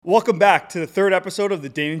Welcome back to the third episode of the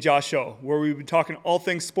Dhane Josh Show, where we've been talking all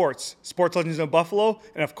things sports, sports legends of Buffalo,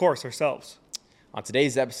 and of course, ourselves. On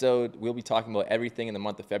today's episode, we'll be talking about everything in the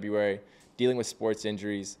month of February, dealing with sports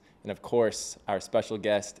injuries, and of course, our special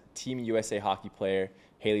guest, Team USA hockey player,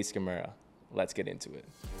 Hayley Scamurra. Let's get into it.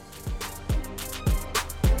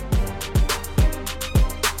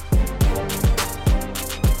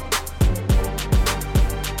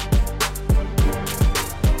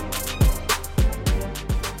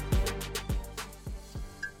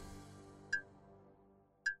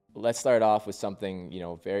 Let's start off with something,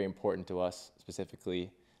 very important to us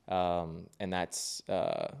specifically, and that's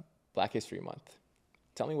Black History Month.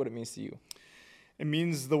 Tell me what it means to you. It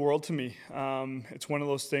means the world to me. It's one of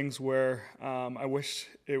those things where I wish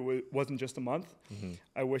it wasn't just a month. Mm-hmm.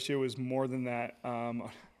 I wish it was more than that. And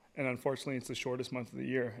unfortunately, it's the shortest month of the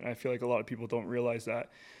year. And I feel like a lot of people don't realize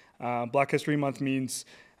that. Black History Month means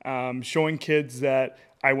showing kids that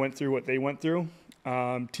I went through what they went through,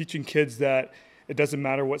 teaching kids that it doesn't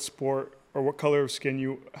matter what sport or what color of skin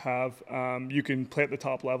you have, you can play at the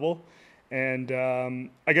top level. And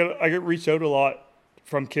I get reached out a lot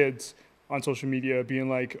from kids on social media being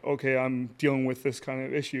like, okay, I'm dealing with this kind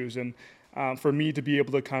of issues. And for me to be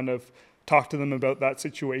able to kind of talk to them about that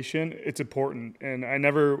situation, it's important. And I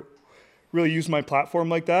never really used my platform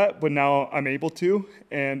like that, but now I'm able to.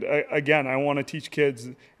 And again, I want to teach kids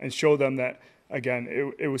and show them that,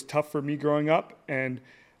 again, it was tough for me growing up, and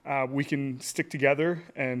we can stick together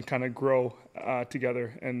and kind of grow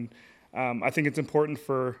together. And I think it's important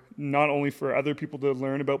for not only for other people to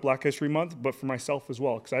learn about Black History Month, but for myself as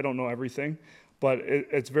well, because I don't know everything. But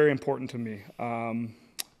it's very important to me.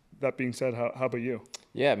 That being said, how about you?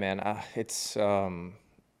 Yeah, man, it's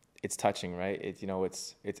touching, right?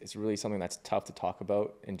 It's really something that's tough to talk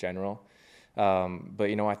about in general. But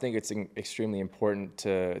I think it's extremely important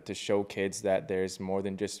to show kids that there's more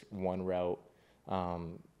than just one route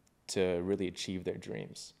to really achieve their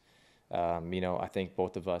dreams. I think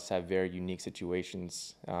both of us have very unique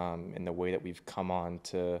situations in the way that we've come on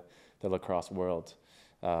to the lacrosse world.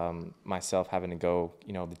 Myself having to go,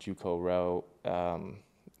 the JUCO route,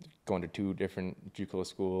 going to two different JUCO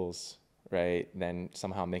schools, right? Then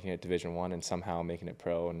somehow making it Division I and somehow making it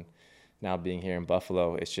pro, and now being here in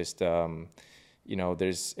Buffalo. It's just,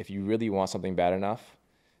 if you really want something bad enough,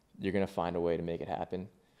 you're gonna find a way to make it happen.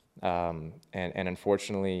 And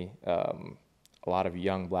unfortunately, a lot of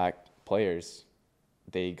young Black players,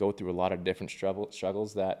 they go through a lot of different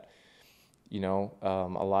struggles that, a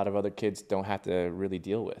lot of other kids don't have to really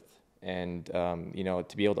deal with. And,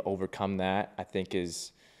 to be able to overcome that, I think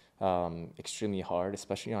is extremely hard,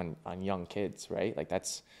 especially on young kids, right? Like,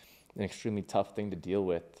 that's an extremely tough thing to deal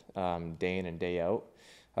with day in and day out.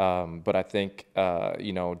 But I think,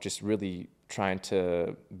 just really trying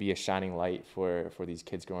to be a shining light for these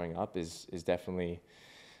kids growing up is definitely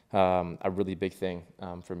a really big thing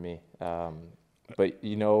for me. But sorry,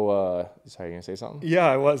 you gonna say something? Yeah,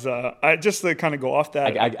 I was. I just to kind of go off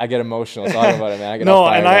that. I get emotional talking about it, man. I get no,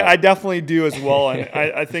 and I definitely do as well. And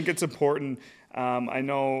I think it's important. I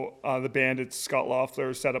know the Bandits, Scott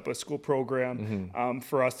Loeffler, set up a school program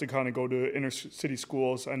for us to kind of go to inner city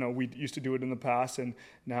schools. I know we used to do it in the past, and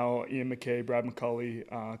now Ian McKay, Brad McCulley,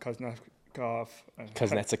 Kuznetsov. Yeah,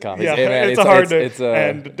 hey, man, it's hard to.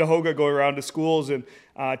 And Dahoga go around to schools and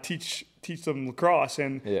teach them lacrosse,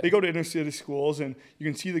 and they go to inner city schools, and you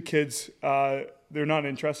can see the kids. They're not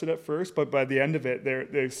interested at first, but by the end of it,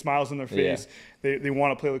 there's smiles on their face. Yeah. They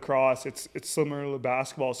want to play lacrosse. It's similar to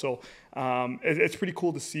basketball, so it's pretty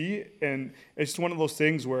cool to see. And it's just one of those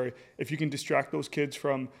things where if you can distract those kids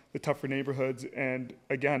from the tougher neighborhoods, and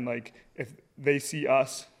again, like if they see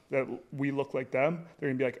us that we look like them, they're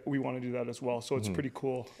gonna be like, we want to do that as well. So it's pretty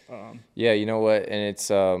cool. Yeah, you know what? And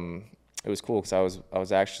it's it was cool because I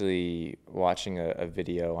was actually watching a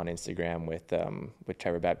video on Instagram with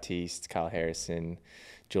Trevor Baptiste, Kyle Harrison,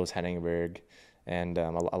 Jules Henningberg, and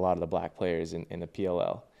a lot of the Black players in the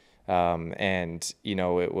PLL. And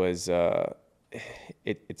it was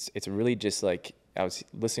it's really just like I was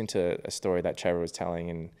listening to a story that Trevor was telling,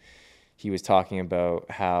 and he was talking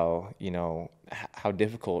about how how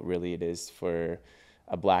difficult really it is for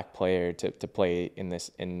a Black player to play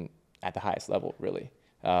at the highest level, really.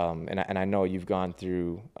 And I know you've gone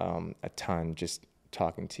through a ton just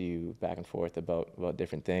talking to you back and forth about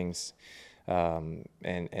different things. And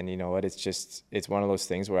you know what, it's one of those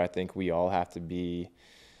things where I think we all have to be,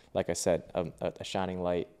 like I said, a shining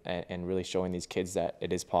light and really showing these kids that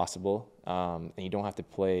it is possible. And you don't have to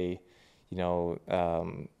play,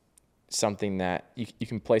 something that you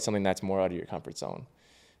can play something that's more out of your comfort zone.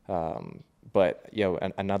 But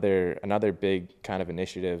another big kind of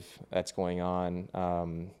initiative that's going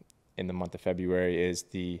on in the month of February is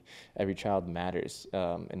the Every Child Matters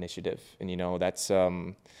initiative, and that's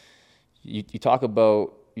you talk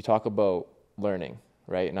about learning,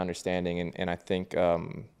 right, and understanding, and I think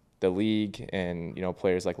the league and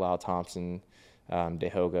players like Lyle Thompson,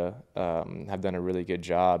 DeHoga have done a really good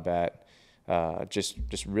job at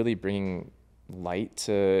just really bringing light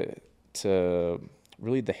to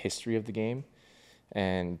really the history of the game,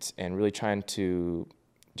 and really trying to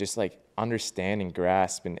just like understand and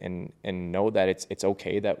grasp and know that it's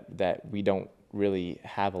okay that we don't really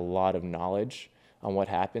have a lot of knowledge on what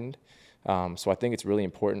happened. So I think it's really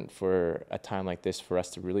important for a time like this for us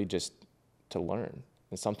to really just to learn.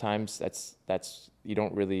 And sometimes you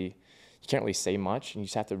can't really say much, and you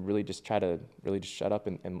just have to really just try to really just shut up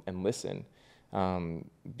and listen.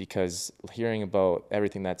 Because hearing about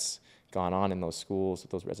everything that's gone on in those schools,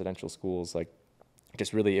 those residential schools, like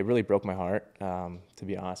it really broke my heart, to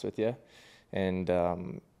be honest with you. And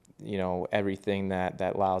everything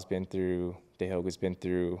that Lyle's been through, DeHoga's been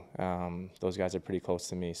through, those guys are pretty close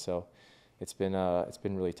to me. So it's been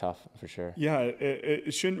really tough for sure. Yeah,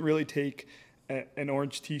 it shouldn't really take an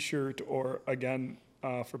orange T-shirt or again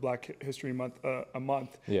for Black History Month a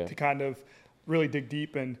month to kind of really dig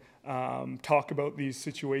deep and talk about these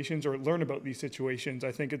situations or learn about these situations.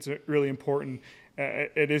 I think it's really important.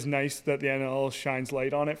 It is nice that the NLL shines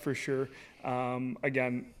light on it for sure.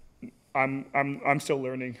 Again, I'm still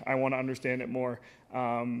learning. I want to understand it more.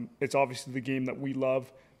 It's obviously the game that we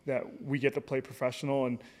love, that we get to play professional,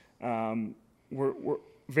 and we're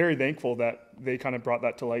very thankful that they kind of brought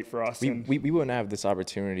that to light for us. We wouldn't have this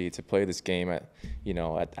opportunity to play this game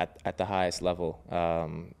at the highest level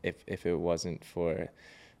if it wasn't for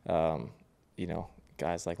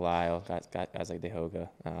guys like Lyle, guys like DeHoga,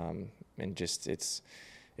 and just it's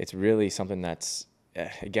really something that's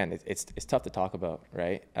again it's tough to talk about,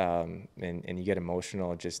 right? And you get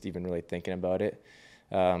emotional just even really thinking about it.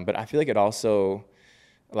 But I feel like it also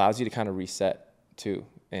allows you to kind of reset too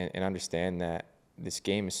and understand that this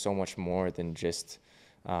game is so much more than just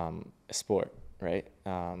a sport, right?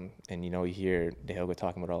 And you hear DeHoga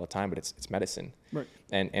talking about it all the time, but it's medicine. Right.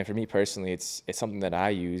 And for me personally, it's something that I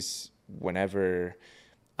use whenever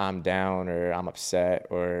I'm down or I'm upset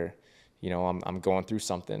or I'm going through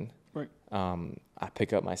something. Right. I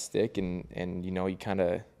pick up my stick and you kind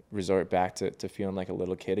of resort back to feeling like a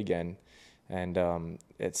little kid again, and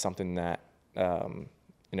it's something that I'm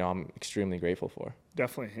extremely grateful for.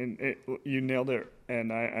 Definitely, and you nailed it.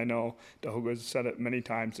 And I know DeHoga's said it many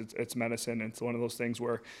times. It's medicine. It's one of those things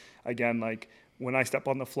where, again, like when I step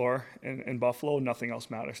on the floor in Buffalo, nothing else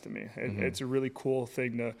matters to me. It's a really cool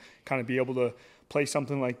thing to kind of be able to play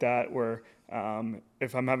something like that where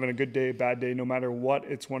if I'm having a good day, bad day, no matter what,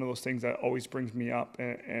 it's one of those things that always brings me up.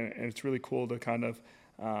 And it's really cool to kind of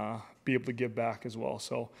be able to give back as well.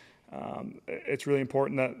 So it's really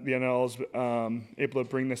important that the NLL is able to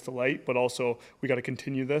bring this to light, but also we got to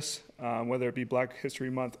continue this, whether it be Black History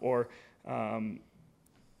Month or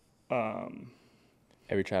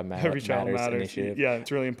Every Child Matters. Every Child Matters initiative. Yeah,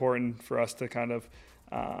 it's really important for us to kind of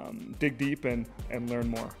dig deep and learn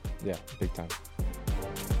more. Yeah, big time.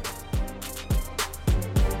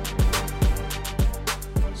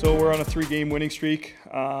 So we're on a 3-game winning streak.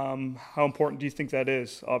 How important do you think that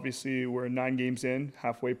is? Obviously, we're 9 games in,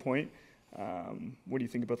 halfway point. What do you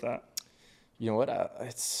think about that? You know what?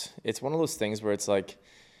 It's one of those things where it's like,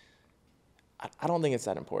 I don't think it's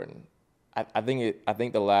that important. I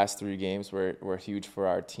think the last 3 games were huge for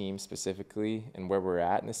our team specifically and where we're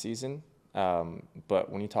at in the season.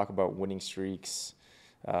 But when you talk about winning streaks,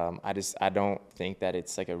 I don't think that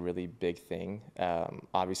it's like a really big thing.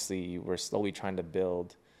 Obviously, we're slowly trying to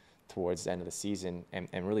build towards the end of the season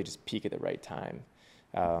and really just peak at the right time.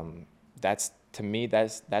 That's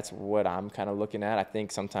what I'm kind of looking at. I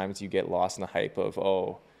think sometimes you get lost in the hype of,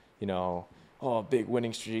 big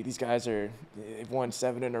winning streak. These guys they've won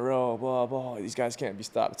 7 in a row, blah, blah. These guys can't be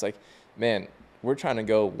stopped. It's like, man, we're trying to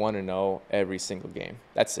go 1-0 every single game.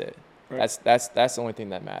 That's it. Right. That's the only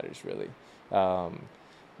thing that matters really. But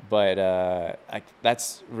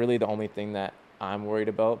that's really the only thing that I'm worried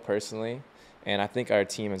about personally. And I think our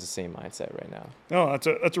team has the same mindset right now. No,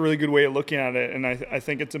 that's a really good way of looking at it. And I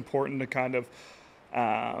think it's important to kind of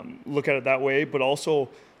look at it that way, but also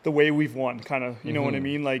the way we've won, kind of, you know what I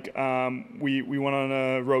mean? Like we went on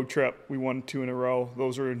a road trip. We won 2 in a row.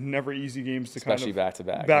 Those are never easy games to especially kind of.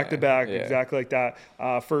 Especially back-to-back, yeah. Exactly like that.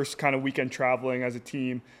 First kind of weekend traveling as a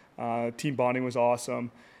team. Team bonding was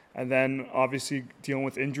awesome. And then obviously dealing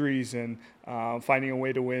with injuries and finding a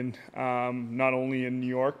way to win, not only in New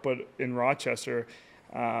York, but in Rochester.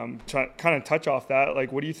 kind of touch off that.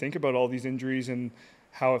 Like, what do you think about all these injuries and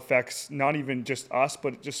how it affects not even just us,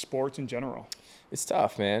 but just sports in general? It's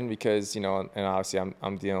tough, man, because, and obviously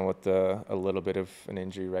I'm dealing with a little bit of an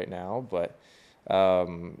injury right now, but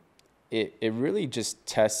it really just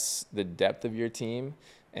tests the depth of your team.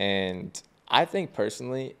 And I think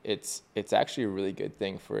personally, it's actually a really good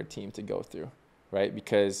thing for a team to go through, right?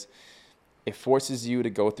 Because it forces you to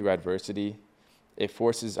go through adversity. It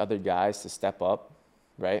forces other guys to step up,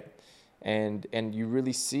 right? And you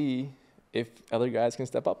really see if other guys can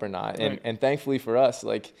step up or not. Right. And thankfully for us,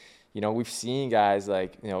 like, we've seen guys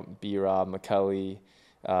like, B-Rob, McCully,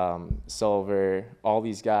 Sulliver, all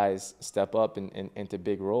these guys step up into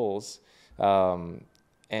big roles. And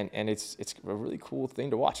it's a really cool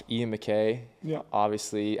thing to watch. Ian McKay,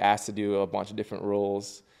 obviously asked to do a bunch of different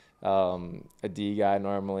roles. A D guy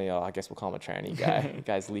normally, I guess we'll call him a tranny guy.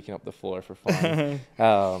 Guy's leaking up the floor for fun.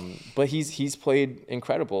 But he's played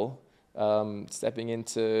incredible, stepping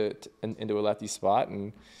into a lefty spot.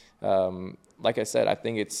 And like I said, I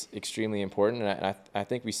think it's extremely important. And I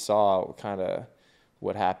think we saw kind of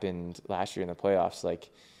what happened last year in the playoffs.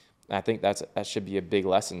 Like, I think that should be a big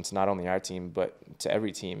lesson to not only our team, but to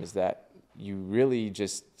every team, is that you really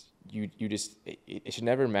just, it should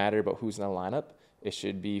never matter about who's in the lineup. It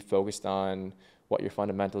should be focused on what your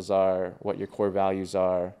fundamentals are, what your core values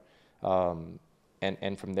are.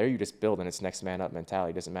 And from there, you just build, and it's next man up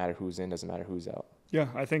mentality. It doesn't matter who's in, doesn't matter who's out. Yeah,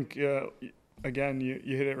 I think, again,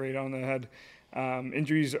 you hit it right on the head.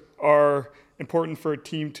 Injuries are important for a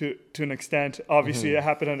team to an extent. Obviously, it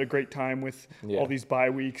happened at a great time with all these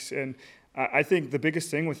bye weeks. And I think the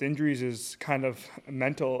biggest thing with injuries is kind of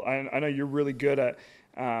mental. I know you're really good at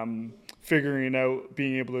figuring out,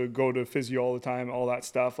 being able to go to physio all the time, all that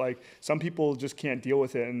stuff. Like, some people just can't deal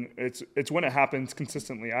with it, and it's when it happens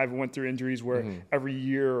consistently. I've went through injuries where every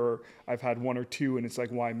year, or I've had one or two, and it's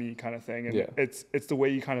like, why me kind of thing. And it's the way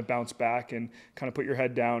you kind of bounce back and kind of put your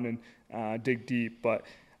head down and dig deep. But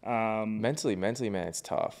mentally, man, it's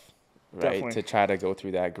tough, right? Definitely. To try to go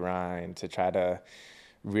through that grind, to try to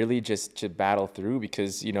really just to battle through,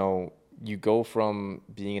 because you go from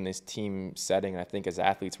being in this team setting. I think as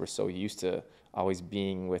athletes, we're so used to always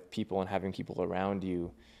being with people and having people around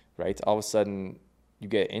you, right? All of a sudden, you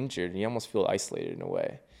get injured and you almost feel isolated in a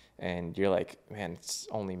way. And you're like, man, it's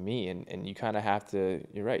only me. And you kind of have to,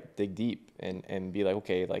 you're right, dig deep and be like,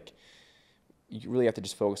 okay, like, you really have to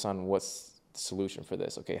just focus on what's the solution for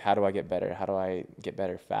this. Okay, how do I get better? How do I get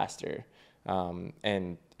better faster?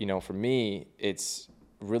 And, for me, it's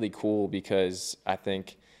really cool because I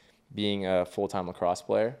think being a full-time lacrosse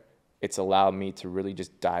player, it's allowed me to really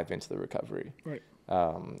just dive into the recovery. Right.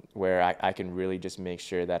 Where I can really just make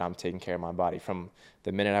sure that I'm taking care of my body from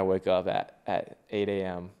the minute I wake up at 8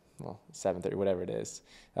 a.m., 7:30, whatever it is,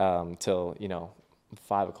 till,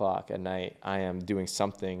 5 o'clock at night. I am doing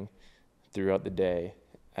something throughout the day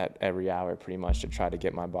at every hour pretty much to try to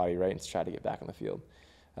get my body right and to try to get back on the field,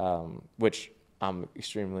 which I'm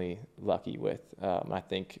extremely lucky with. I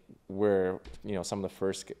think we're, some of the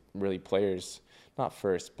first really players, not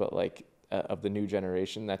first, but like of the new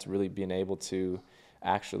generation that's really been able to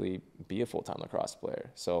actually be a full-time lacrosse player.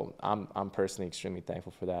 So I'm personally extremely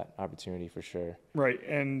thankful for that opportunity for sure. Right,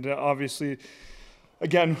 and obviously,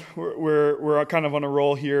 again, we're kind of on a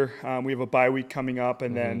roll here. We have a bye week coming up,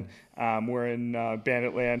 and then we're in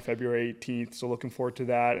Bandit Land February 18th, so looking forward to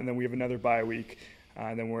that. And then we have another bye week.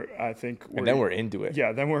 And then we're into it.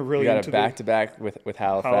 Yeah, then we're really into it. We got a back-to-back with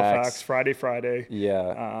Halifax. Friday.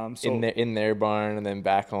 Yeah, in their barn, and then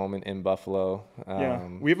back home in Buffalo.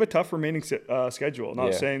 We have a tough remaining schedule.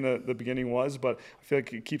 Not saying that the beginning was, but I feel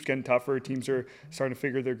like it keeps getting tougher. Teams are starting to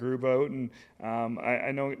figure their groove out, and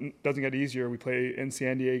I know it doesn't get easier. We play in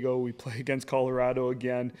San Diego. We play against Colorado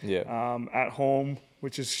again. At home,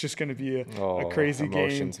 which is just going to be a crazy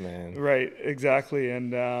emotions, game. Man. Right, exactly.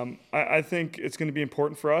 And I think it's going to be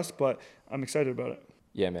important for us, but I'm excited about it.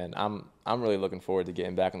 Yeah, man. I'm really looking forward to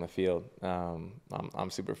getting back on the field. I'm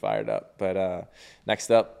super fired up. But next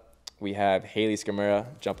up, we have Hayley Scamurra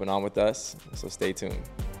jumping on with us, so stay tuned.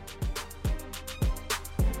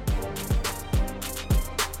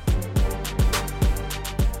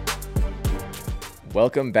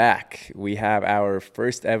 Welcome back. We have our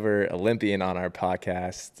first ever Olympian on our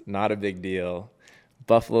podcast. Not a big deal.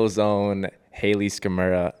 Buffalo's own Hayley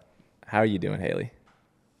Scamurra. How are you doing, Hayley?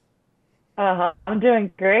 I'm doing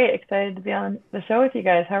great. Excited to be on the show with you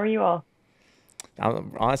guys. How are you all?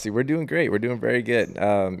 Honestly, we're doing great. We're doing very good.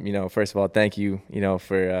 First of all, thank you,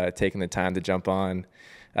 for taking the time to jump on.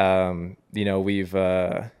 We've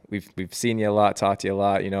seen you a lot, talked to you a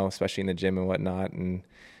lot, especially in the gym and whatnot, and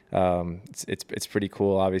it's pretty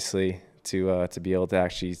cool, obviously, to be able to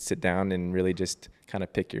actually sit down and really just kind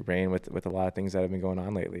of pick your brain with a lot of things that have been going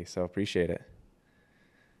on lately. So appreciate it.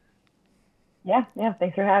 Yeah,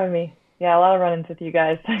 thanks for having me. Yeah, a lot of run-ins with you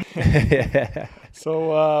guys. Yeah.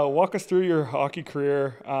 So walk us through your hockey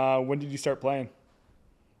career. When did you start playing?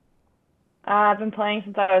 I've been playing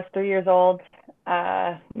since I was 3 years old.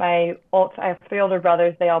 I have three older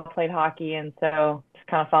brothers. They all played hockey, and so just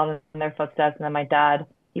kind of followed in their footsteps. And then my dad,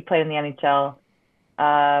 he played in the NHL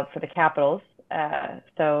for the Capitals.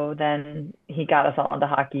 So then he got us all into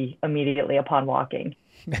hockey immediately upon walking.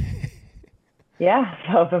 Yeah,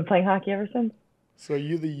 so I've been playing hockey ever since. So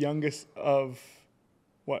you the youngest of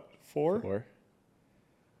what, four? 4.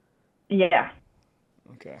 Yeah.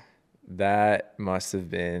 Okay. That must have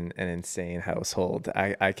been an insane household.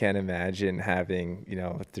 I can't imagine having,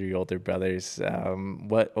 3 older brothers.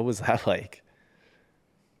 What was that like?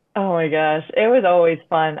 Oh my gosh, it was always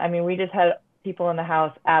fun. I mean, we just had people in the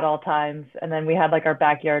house at all times, and then we had like our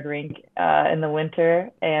backyard rink in the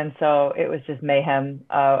winter, and so it was just mayhem.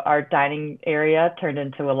 Our dining area turned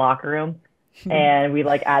into a locker room, and we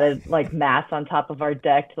like added like mats on top of our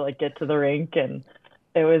deck to like get to the rink, and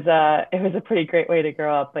it was a pretty great way to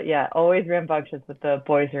grow up. But yeah, always rambunctious with the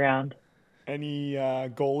boys around. Any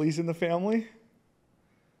goalies in the family?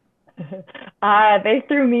 They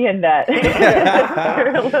threw me in net for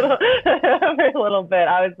a little bit.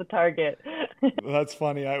 I was the target. That's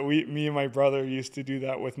funny. Me and my brother used to do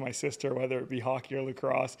that with my sister, whether it be hockey or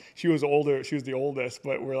lacrosse. She was older. She was the oldest,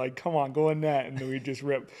 but we're like, come on, go in net. And then we'd just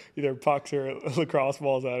rip either pucks or lacrosse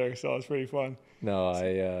balls at her. So it was pretty fun. No,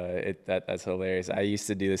 that's hilarious. I used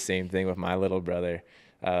to do the same thing with my little brother.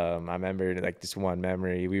 I remember like this one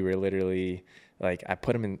memory. We were literally like, I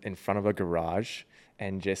put him in front of a garage,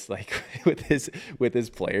 and just like with his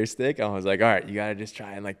player stick, I was like, all right, you gotta just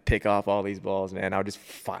try and like pick off all these balls, man. I'll just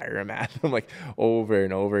fire him at them like over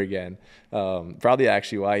and over again. Probably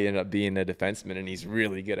actually why he ended up being a defenseman, and he's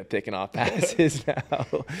really good at picking off passes now.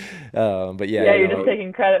 But yeah. Yeah, you're just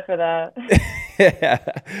taking credit for that. Yeah,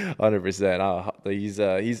 100%. Oh, he's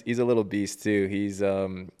a little beast too.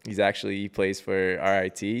 He plays for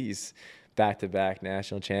RIT. He's back-to-back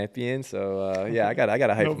national champion. So yeah, I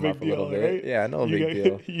gotta hype him up a little bit. Right? Yeah, no big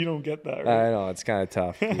deal. You don't get that, right? I know, it's kind of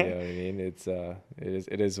tough. You know what I mean?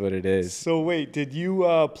 It is what it is. So wait, did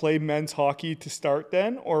you play men's hockey to start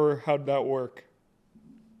then, or how'd that work?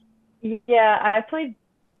 Yeah, I played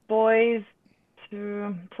boys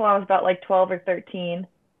until I was about like 12 or 13.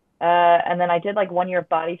 And then I did like 1 year of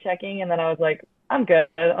body checking, and then I was like, I'm good.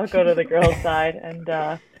 I'll go to the girls' side. And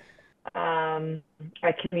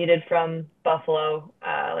I commuted from Buffalo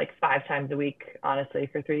like 5 times a week, honestly,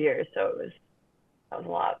 for 3 years. So that was a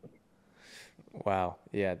lot. Wow.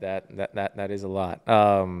 Yeah, that is a lot.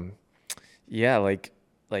 Yeah, like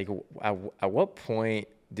at what point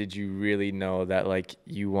did you really know that like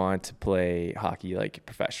you want to play hockey like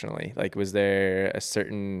professionally? Like, was there a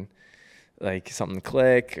certain like something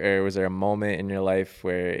click, or was there a moment in your life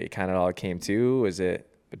where it kind of all came to? Was it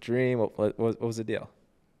a dream? What was the deal?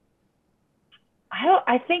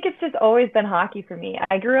 I think it's just always been hockey for me.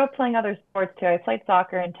 I grew up playing other sports too. I played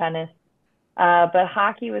soccer and tennis, but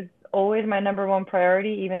hockey was always my number one priority,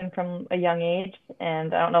 even from a young age.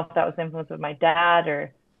 And I don't know if that was influenced with my dad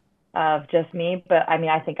or just me, but I mean,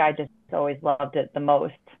 I think I just always loved it the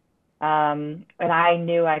most. And I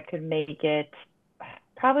knew I could make it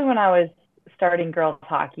probably when I was starting girls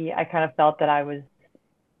hockey. I kind of felt that I was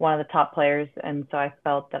one of the top players, and so I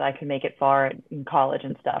felt that I could make it far in college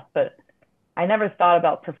and stuff. But I never thought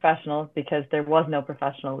about professionals because there was no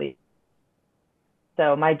professional league.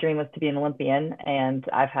 So my dream was to be an Olympian, and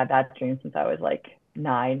I've had that dream since I was like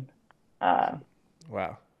 9.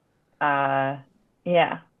 Wow.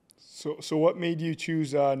 Yeah. So what made you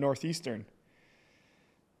choose Northeastern?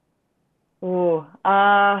 Ooh,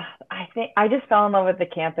 I think I just fell in love with the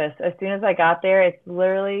campus. As soon as I got there, it's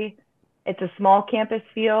a small campus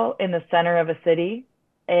feel in the center of a city,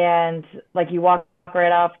 and like you walk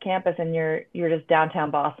right off campus and you're just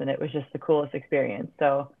downtown Boston. It was just the coolest experience.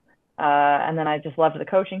 So, and then I just loved the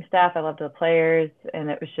coaching staff. I loved the players, and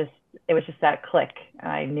it was just that click.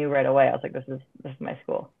 I knew right away. I was like, this is my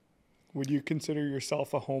school. Would you consider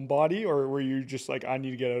yourself a homebody, or were you just like, I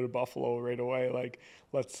need to get out of Buffalo right away? Like,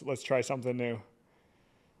 let's try something new.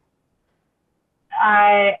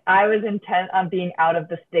 I was intent on being out of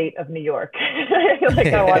the state of New York. Like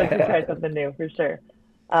I wanted to try something new for sure.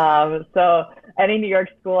 So any New York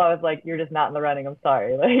school, I was like, you're just not in the running. I'm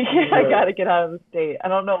sorry. Like I got to get out of the state. I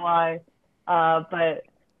don't know why. But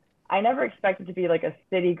I never expected to be like a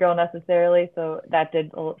city girl necessarily. So that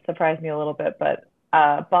did surprise me a little bit. But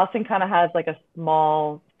Boston kind of has like a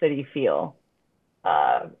small city feel.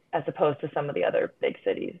 as opposed to some of the other big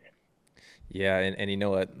cities. Yeah, and you know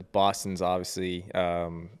what? Boston's obviously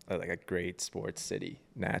like a great sports city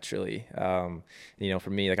naturally. For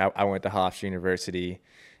me, like I went to Hofstra University,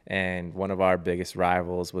 and one of our biggest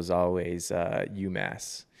rivals was always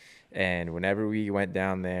UMass. And whenever we went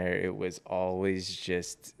down there, it was always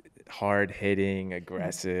just hard hitting,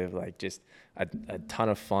 aggressive, like just a ton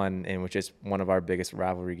of fun, and was just one of our biggest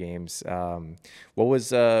rivalry games. What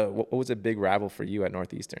was a big rival for you at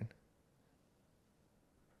Northeastern?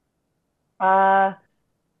 Uh,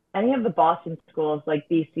 any of the Boston schools like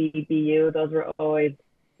BC, BU, those were always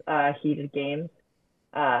heated games.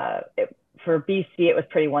 For BC, it was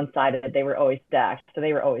pretty one-sided. They were always stacked, so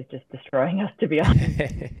they were always just destroying us, to be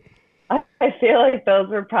honest. I feel like those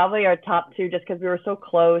were probably our top two just because we were so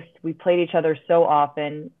close. We played each other so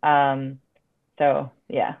often. So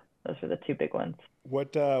yeah, those were the two big ones.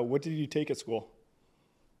 What did you take at school?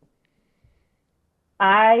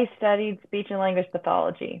 I studied speech and language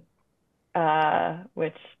pathology,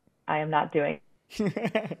 which I am not doing.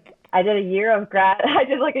 I did a year of grad. I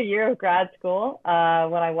did like a year of grad school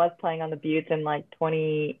when I was playing on the Buttes in like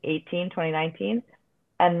 2018, 2019,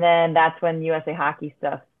 and then that's when USA Hockey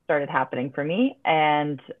stuff started happening for me,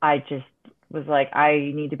 and I just was like,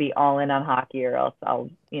 I need to be all in on hockey, or else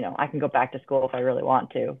I can go back to school if I really want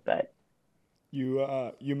to. But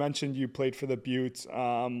You mentioned you played for the Buttes.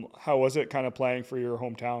 How was it kind of playing for your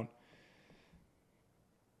hometown?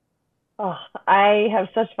 oh, I have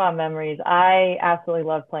such fond memories. I absolutely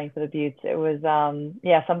loved playing for the Buttes. It was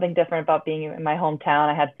something different about being in my hometown.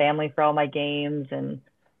 I had family for all my games, and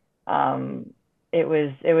um, it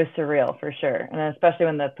was surreal for sure. And then especially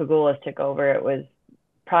when the Pagulas took over, it was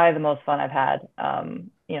probably the most fun I've had.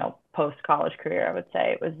 Post college career, I would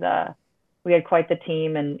say it was. We had quite the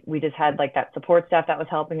team, and we just had like that support staff that was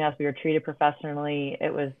helping us. We were treated professionally.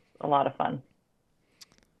 It was a lot of fun.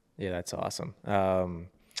 Yeah, that's awesome.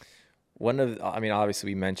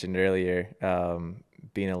 Obviously we mentioned earlier,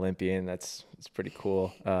 being an Olympian, it's pretty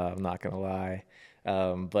cool. I'm not gonna lie.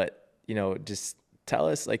 But just tell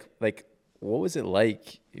us like what was it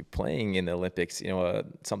like playing in the Olympics?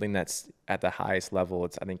 Something that's at the highest level.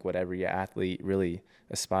 It's I think what every athlete really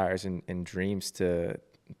aspires and dreams to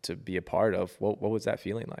be a part of. What was that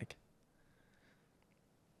feeling like?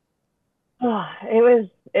 Oh, it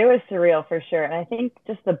was surreal for sure. And I think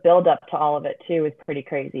just the build up to all of it too was pretty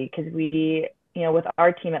crazy because with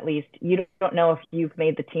our team at least, you don't know if you've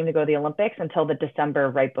made the team to go to the Olympics until the December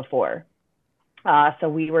right before. So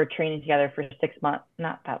we were training together for 6 months,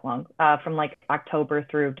 not that long, from like October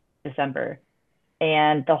through December.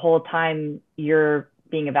 And the whole time you're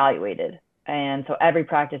being evaluated. And so every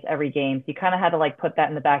practice, every game, so you kind of had to like put that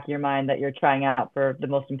in the back of your mind that you're trying out for the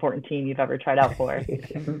most important team you've ever tried out for.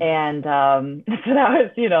 And so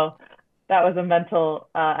that was a mental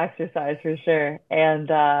exercise for sure. And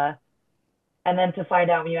then to find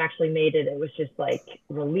out when you actually made it, it was just like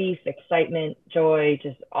relief, excitement, joy,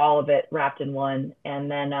 just all of it wrapped in one. And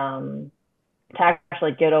then to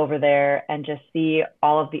actually get over there and just see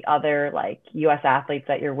all of the other like US athletes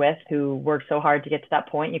that you're with who worked so hard to get to that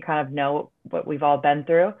point, you kind of know what we've all been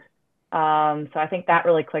through. So I think that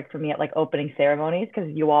really clicked for me at like opening ceremonies because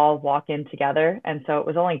you all walk in together. And so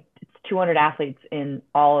it's 200 athletes in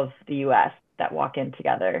all of the US that walk in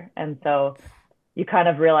together. And so you kind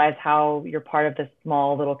of realize how you're part of this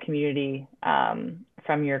small little community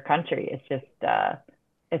from your country. It's just,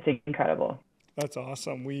 it's incredible. That's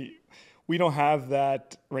awesome. We don't have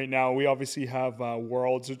that right now. We obviously have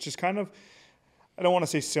Worlds, which is kind of, I don't want to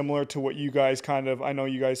say similar to what you guys I know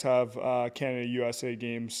you guys have Canada USA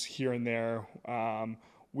games here and there.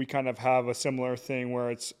 We kind of have a similar thing where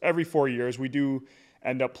it's every 4 years. We do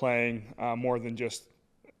end up playing more than just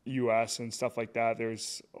US and stuff like that.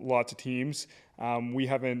 There's lots of teams. We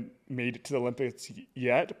haven't made it to the Olympics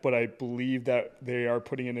yet, but I believe that they are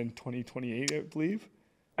putting it in 2028, I believe.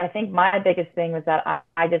 I think my biggest thing was that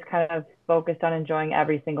I just kind of focused on enjoying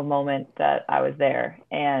every single moment that I was there.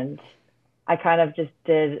 And I kind of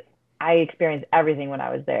I experienced everything when I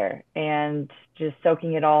was there and just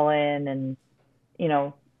soaking it all in and,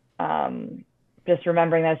 just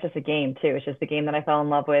remembering that it's just a game too. It's just a game that I fell in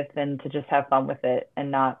love with and to just have fun with it and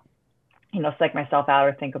not, psych myself out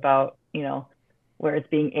or think about, where it's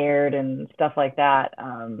being aired and stuff like that.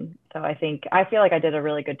 So I feel like I did a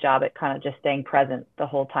really good job at kind of just staying present the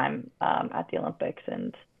whole time at the Olympics.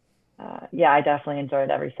 And I definitely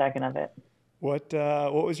enjoyed every second of it. What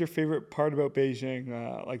was your favorite part about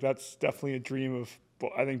Beijing? Like that's definitely a dream of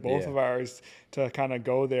I think both of ours to kind of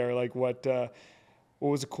go there. Like what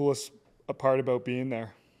was the coolest part about being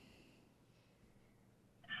there?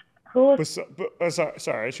 Coolest.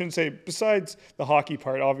 Sorry, I shouldn't say besides the hockey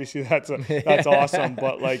part. Obviously, that's awesome.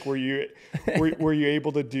 But like, were you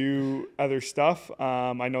able to do other stuff?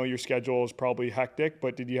 I know your schedule is probably hectic,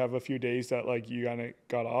 but did you have a few days that like you kind of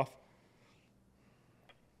got off?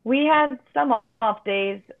 We had some off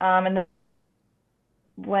days, and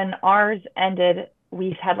when ours ended,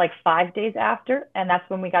 we had like 5 days after, and that's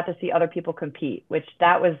when we got to see other people compete, which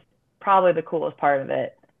that was probably the coolest part of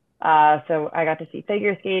it. So I got to see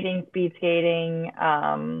figure skating, speed skating,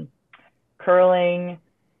 curling.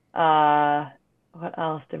 What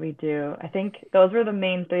else did we do? I think those were the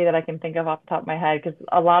main three that I can think of off the top of my head, because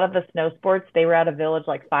a lot of the snow sports, they were at a village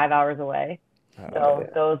like 5 hours away. So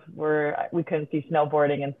those were, we couldn't see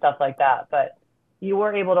snowboarding and stuff like that. But you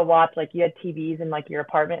were able to watch, like you had TVs in like your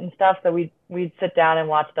apartment and stuff. So we'd sit down and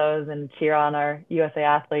watch those and cheer on our USA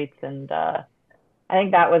athletes. And I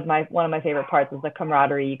think that was one of my favorite parts, was the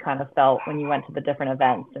camaraderie you kind of felt when you went to the different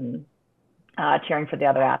events and cheering for the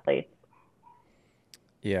other athletes.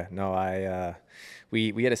 Yeah, no,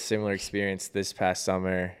 we had a similar experience this past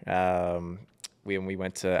summer. We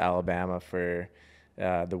went to Alabama for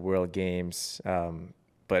the World Games,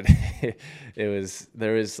 but there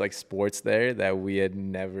was like sports there that we had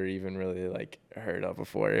never even really like heard of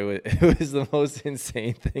before. It was the most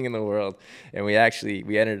insane thing in the world, and we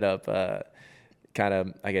ended up kind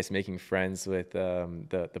of, I guess, making friends with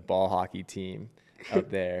the ball hockey team out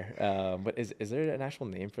there. But is there an actual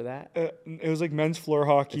name for that? It was like men's floor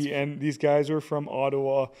hockey, and these guys were from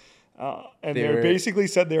Ottawa. And they basically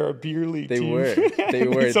said they were a beer league team. They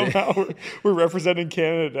were. Somehow we're representing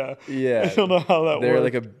Canada. Yeah. I don't know how that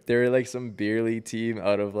worked. They were like some beer league team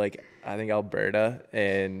out of like, I think Alberta,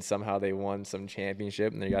 and somehow they won some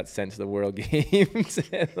championship and they got sent to the World Games.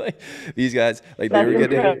 And like these guys, like That's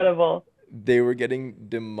incredible. They were getting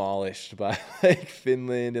demolished by like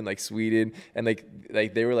Finland and like Sweden, and like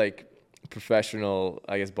they were like professional,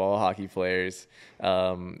 I guess, ball hockey players,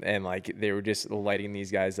 and like they were just lighting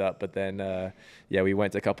these guys up. But then we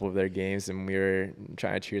went to a couple of their games and we were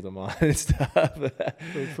trying to cheer them on and stuff. It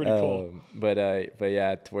was pretty cool. But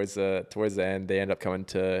yeah, towards the end, they ended up coming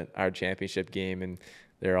to our championship game, and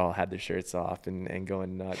they all had their shirts off and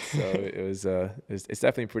going nuts. So it's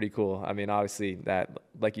definitely pretty cool. I mean, obviously that,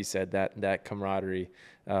 like you said, that camaraderie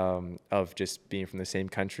of just being from the same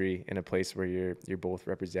country in a place where you're both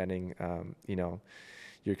representing,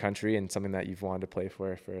 your country and something that you've wanted to play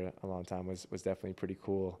for a long time was definitely pretty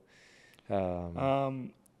cool.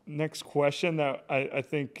 Next question that I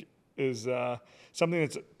think is something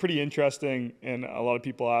that's pretty interesting, and a lot of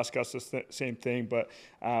people ask us the same thing, but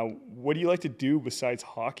what do you like to do besides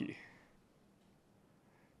hockey?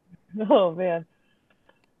 Oh, man.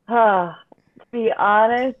 To be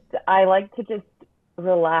honest, I like to just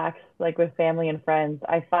relax, like with family and friends.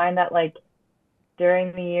 I find that like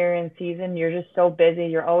during the year and season, you're just so busy.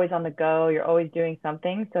 You're always on the go. You're always doing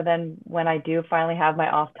something. So then when I do finally have my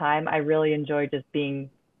off time, I really enjoy just being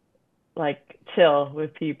like chill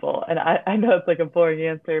with people. And I know it's like a boring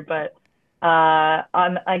answer, but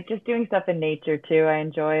I'm like just doing stuff in nature too. I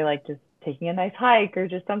enjoy like just taking a nice hike or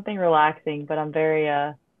just something relaxing, but I'm very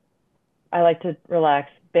I like to relax,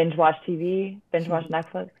 binge watch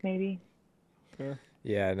Netflix maybe. Fair.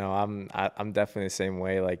 Yeah, no, I'm definitely the same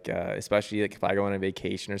way. Like, especially like if I go on a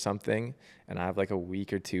vacation or something, and I have like a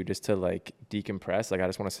week or two just to like decompress. Like, I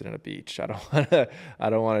just want to sit on a beach. I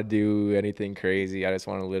don't want to do anything crazy. I just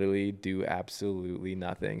want to literally do absolutely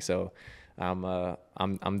nothing. So, I'm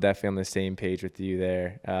definitely on the same page with you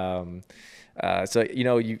there. So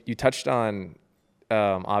you touched on,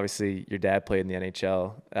 obviously your dad played in the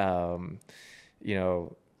NHL.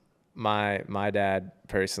 My dad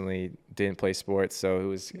personally didn't play sports, so it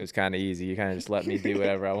was kind of easy. He kind of just let me do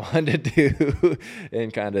whatever I wanted to do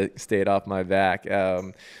and kind of stayed off my back.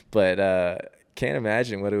 But can't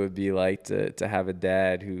imagine what it would be like to have a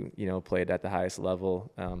dad who played at the highest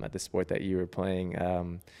level at the sport that you were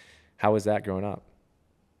playing. How was that growing up?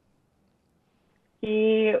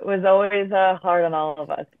 He was always hard on all of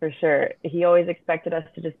us, for sure. He always expected us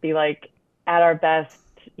to just be like at our best,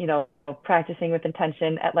 practicing with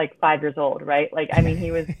intention at like 5 years old, right? Like, I mean,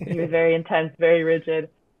 he was very intense, very rigid.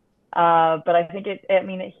 But I think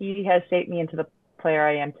he has shaped me into the player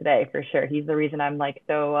I am today, for sure. He's the reason I'm like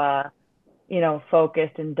so,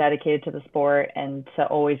 focused and dedicated to the sport and to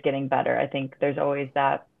always getting better. I think there's always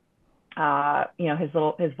that,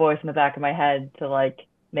 his voice in the back of my head to like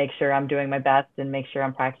make sure I'm doing my best and make sure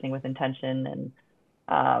I'm practicing with intention.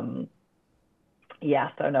 And,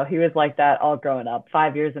 so no, he was like that all growing up,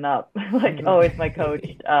 5 years and up, like always my coach,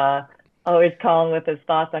 always calling with his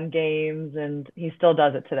thoughts on games, and he still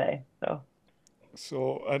does it today. So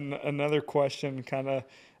So another question, kind of,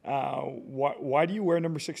 why do you wear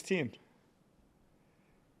number 16?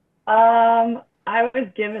 I was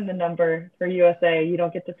given the number for USA. You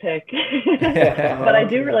don't get to pick, but I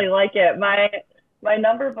do really like it. My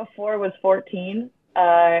number before was 14.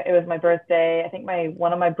 It was my birthday. I think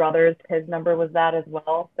one of my brothers, his number was that as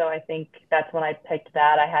well. So I think that's when I picked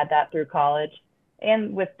that. I had that through college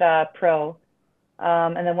and with pro.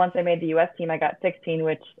 And then once I made the US team, I got 16,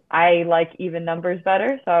 which I like even numbers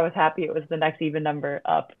better. So I was happy it was the next even number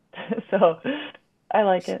up. So I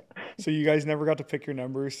like it. So you guys never got to pick your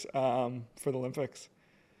numbers for the Olympics?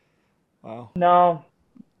 Wow. No.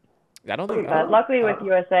 I don't think. But luckily with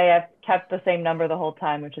USA, I've kept the same number the whole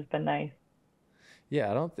time, which has been nice. Yeah,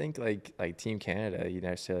 I don't think like Team Canada, you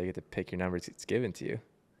necessarily get to pick your numbers. It's given to you.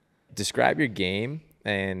 Describe your game,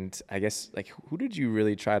 and I guess like who did you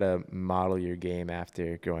really try to model your game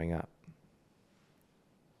after growing up?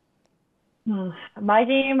 My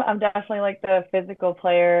game, I'm definitely like the physical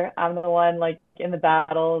player. I'm the one like in the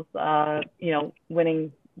battles,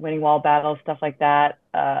 winning wall battles, stuff like that.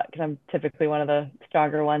 Because I'm typically one of the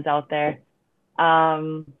stronger ones out there.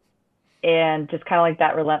 And just kind of like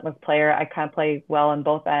that relentless player. I kind of play well on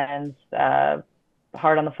both ends.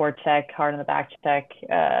 Hard on the forecheck, hard on the back check.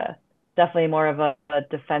 Definitely more of a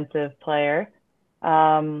defensive player.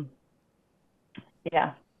 Yeah.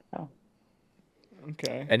 So.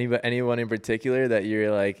 Okay. Anyone in particular that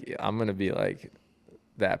you're like, I'm gonna be like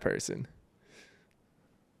that person?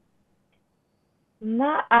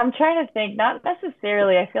 I'm trying to think. Not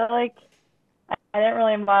necessarily. I feel like I didn't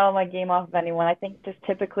really model my game off of anyone. I think just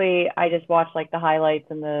typically I just watch like the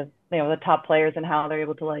highlights and the top players and how they're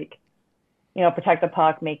able to like, protect the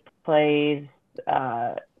puck, make plays,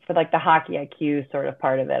 for like the hockey IQ sort of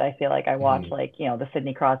part of it. I feel like I watch like, the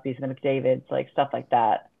Sidney Crosbys and the McDavids, like stuff like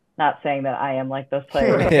that. Not saying that I am like those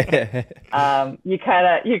players. You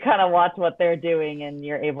kind of watch what they're doing and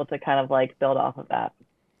you're able to kind of like build off of that.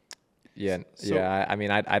 Yeah. I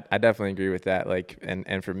mean, I definitely agree with that. Like,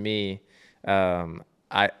 and for me,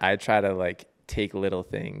 I try to like take little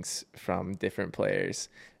things from different players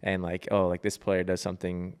and like, oh, like this player does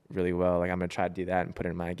something really well. Like I'm going to try to do that and put it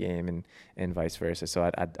in my game and vice versa. So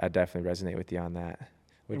I definitely resonate with you on that.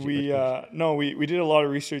 We did a lot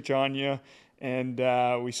of research on you, and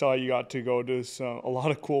we saw you got to go to a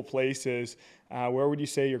lot of cool places. Where would you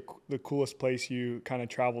say the coolest place you kind of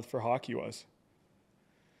traveled for hockey was?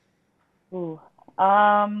 Ooh,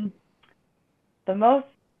 the most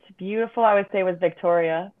beautiful I would say was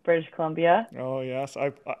Victoria, British Columbia. Oh yes,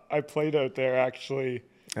 I played out there actually.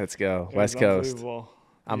 Let's go. It West Coast.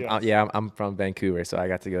 Yes. I'm from Vancouver, so I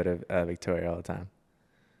got to go to Victoria all the time.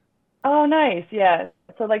 Oh, nice. Yeah.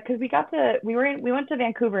 So like, cause we went to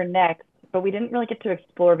Vancouver next, but we didn't really get to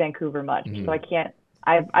explore Vancouver much. Mm-hmm. So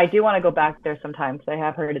I do want to go back there sometime because I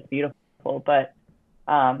have heard it's beautiful, but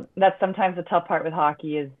that's sometimes the tough part with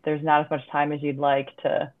hockey is there's not as much time as you'd like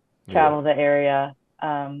to travel the area.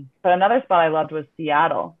 But another spot I loved was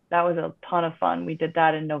Seattle. That was a ton of fun. We did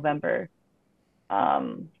that in November.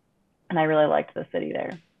 And I really liked the city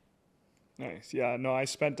there. Nice. Yeah, no, I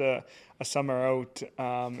spent a summer out.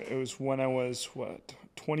 It was when I was,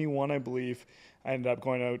 21, I believe. I ended up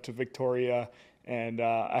going out to Victoria, and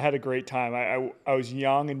I had a great time. I was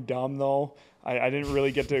young and dumb, though. I didn't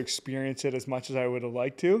really get to experience it as much as I would have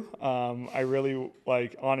liked to. I really,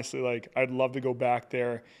 honestly, I'd love to go back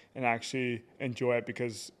there and actually enjoy it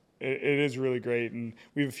because it is really great. And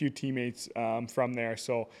we have a few teammates from there,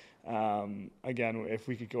 so again, if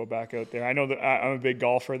we could go back out there. I know that I'm a big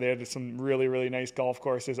golfer. They had some really, really nice golf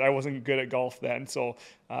courses. I wasn't good at golf then, so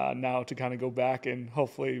now to kind of go back and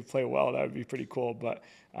hopefully play well, that would be pretty cool. But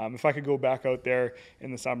if I could go back out there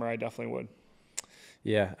in the summer, I definitely would.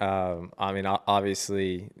 Yeah, I mean,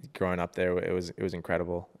 obviously, growing up there, it was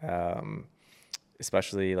incredible.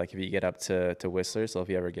 Especially like if you get up to Whistler. So if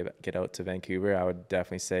you ever get out to Vancouver, I would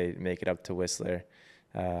definitely say make it up to Whistler.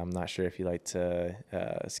 I'm not sure if you like to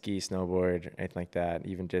ski, snowboard, or anything like that,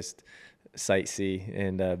 even just sightsee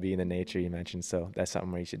and be in the nature you mentioned. So that's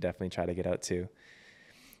something where you should definitely try to get out to.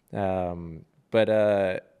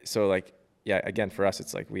 So like, yeah, again, for us,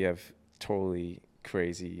 it's like we have totally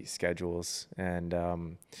crazy schedules. And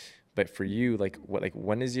but for you,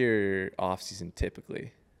 when is your off season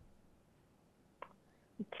typically?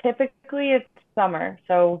 Typically it's summer.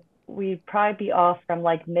 So we'd probably be off from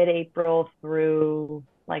like mid-April through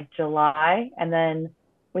like July. And then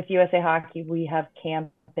with USA Hockey, we have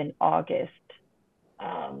camp in August.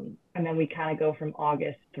 And then we kind of go from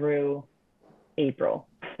August through April.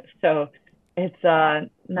 So it's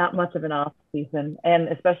not much of an off season, and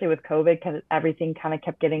especially with COVID, because everything kind of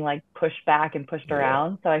kept getting like pushed back and pushed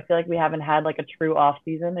around. So I feel like we haven't had like a true off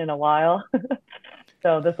season in a while.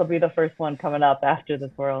 So this will be the first one coming up after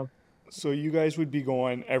this World. So you guys would be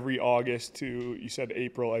going every August to, you said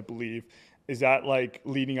April, I believe. Is that like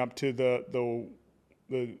leading up to the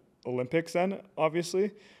Olympics then,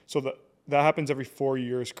 obviously? So that happens every 4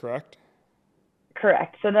 years, correct?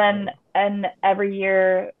 Correct. So then, and every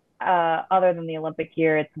year, other than the Olympic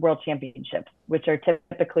year, it's World Championships, which are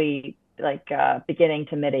typically like beginning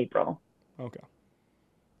to mid-April. Okay.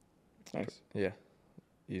 Nice. Yeah.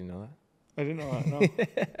 You didn't know that? I didn't know that, no. I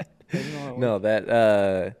didn't know that. No,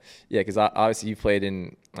 that yeah, because obviously you played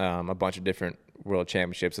in a bunch of different World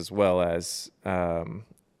Championships as well as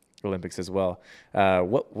Olympics as well.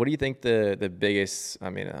 What do you think the biggest? I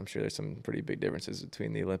mean, I'm sure there's some pretty big differences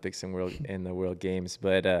between the Olympics and the World Games,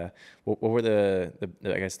 but what were the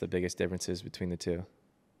I guess the biggest differences between the two?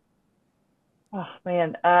 Oh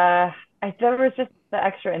man, there was just the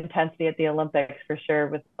extra intensity at the Olympics for sure,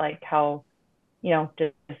 with like how,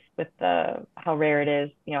 just with how rare it is,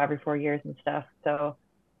 every 4 years and stuff. So,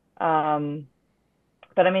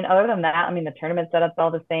 but I mean, other than that, I mean, the tournament setup's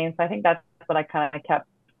all the same. So I think that's what I kind of kept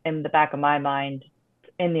in the back of my mind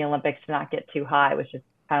in the Olympics, to not get too high, was just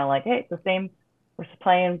kind of like, hey, it's the same. We're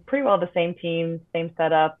playing pretty well the same team, same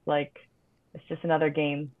setup. Like, it's just another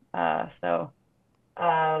game. Yeah.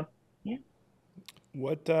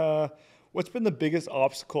 What's been the biggest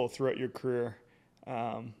obstacle throughout your career?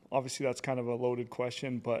 Obviously, that's kind of a loaded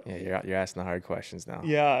question, but yeah, you're asking the hard questions now.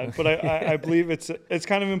 Yeah, but I believe it's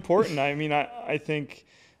kind of important. I mean, I think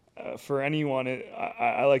for anyone,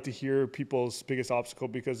 I like to hear people's biggest obstacle,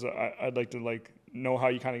 because I'd like to know how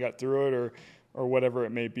you kind of got through it, or whatever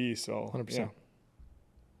it may be. So 100%.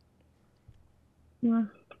 Yeah.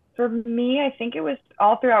 For me, I think it was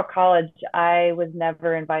all throughout college. I was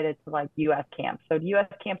never invited to like U.S. camps. So U.S.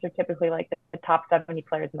 camps are typically like the top 70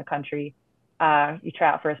 players in the country. You try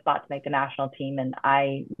out for a spot to make the national team, and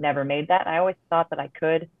I never made that. And I always thought that I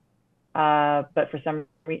could, but for some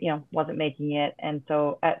reason, wasn't making it. And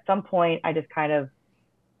so at some point, I just kind of,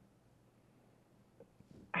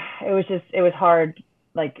 it was hard,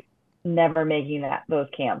 like never making those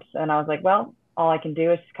camps. And I was like, well, all I can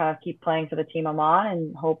do is just kind of keep playing for the team I'm on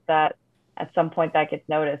and hope that at some point that gets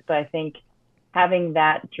noticed. But I think having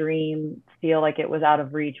that dream feel like it was out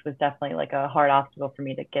of reach was definitely like a hard obstacle for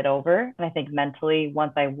me to get over. And I think mentally,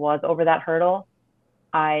 once I was over that hurdle,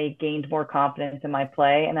 I gained more confidence in my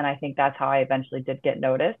play. And then I think that's how I eventually did get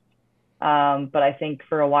noticed. But I think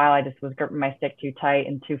for a while, I just was gripping my stick too tight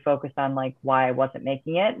and too focused on like why I wasn't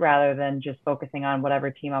making it, rather than just focusing on whatever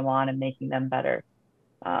team I'm on and making them better.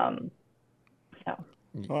 So.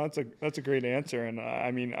 Well, that's a great answer, and I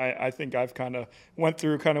mean, I think I've kind of went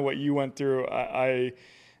through kind of what you went through. I've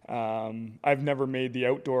never made the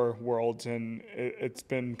outdoor worlds, and it's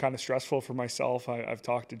been kind of stressful for myself. I've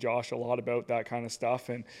talked to Josh a lot about that kind of stuff,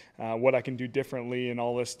 and what I can do differently and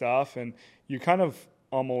all this stuff, and you kind of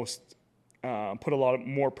almost put a lot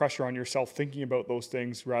more pressure on yourself thinking about those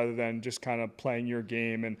things rather than just kind of playing your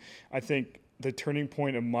game. And I think the turning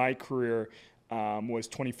point of my career was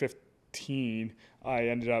 2015. I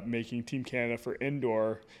ended up making Team Canada for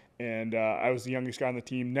indoor, and I was the youngest guy on the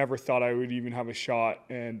team. Never thought I would even have a shot,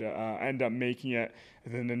 and I ended up making it.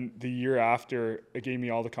 And then the year after, it gave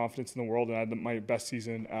me all the confidence in the world, and I had my best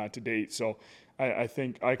season to date. So I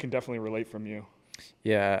think I can definitely relate from you.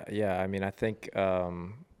 Yeah. I mean, I think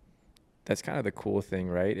that's kind of the cool thing,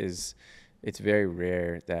 right? Is it's very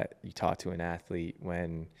rare that you talk to an athlete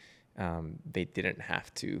when they didn't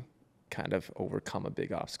have to kind of overcome a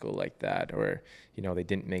big obstacle like that, or they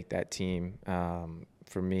didn't make that team.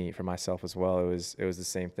 For myself as well, it was the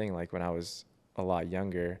same thing. Like when I was a lot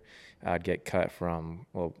younger, I'd get cut from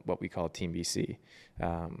what we call Team BC.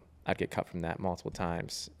 I'd get cut from that multiple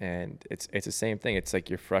times, and it's the same thing. It's like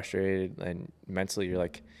you're frustrated, and mentally you're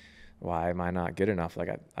like, why am I not good enough? Like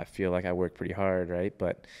I feel like I worked pretty hard, right?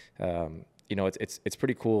 But it's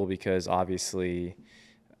pretty cool, because obviously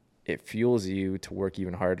it fuels you to work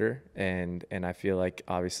even harder. And I feel like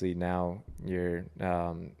obviously now you're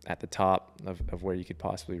at the top of where you could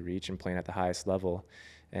possibly reach and playing at the highest level.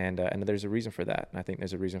 And there's a reason for that. And I think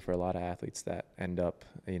there's a reason for a lot of athletes that end up,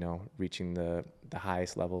 reaching the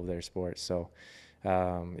highest level of their sport. So,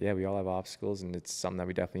 we all have obstacles, and it's something that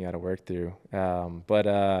we definitely got to work through.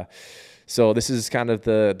 So this is kind of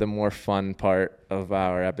the more fun part of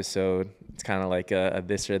our episode. It's kind of like a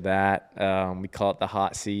this or that. We call it the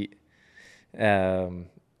hot seat. We've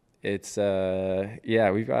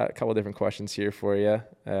got a couple different questions here for you.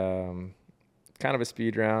 Kind of a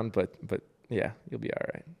speed round, but yeah, you'll be all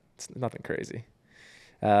right. It's nothing crazy.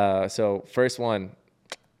 So first one,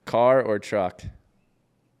 car or truck?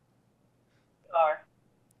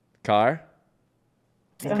 Car?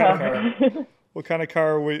 What kind of car? What kind of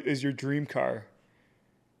car is your dream car?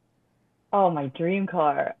 Oh, my dream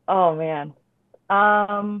car. Oh man.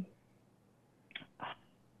 Um,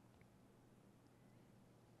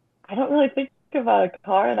 I don't really think about a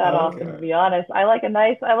car that often, to Okay. be honest. I like a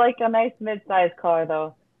nice mid-sized car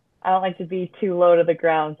though. I don't like to be too low to the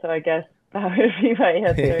ground, so I guess that would be my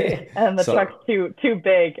answer. And the So truck's too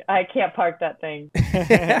big. I can't park that thing.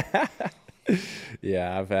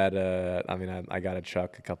 yeah, I've had I got a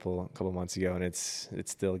truck a couple months ago, and it's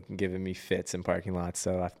still giving me fits in parking lots.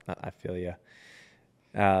 So I feel you.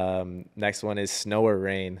 Next one is snow or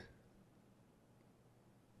rain.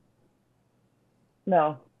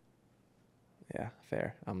 No. Yeah,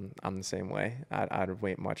 fair. I'm the same way. I'd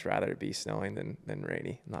way much rather it be snowing than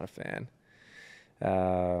rainy. Not a fan.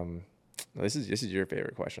 This is your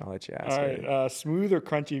favorite question. I'll let you ask All it. right. Smooth or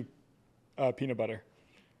crunchy peanut butter?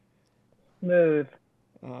 Smooth.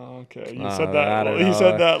 Oh, okay. I don't You know.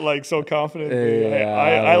 said that like so confidently. Yeah,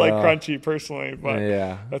 I I like don't know. crunchy personally, but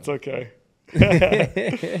Yeah. that's okay.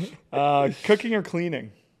 Cooking or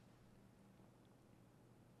cleaning?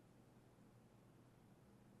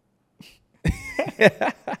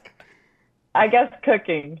 I guess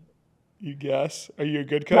cooking. You guess. Are you a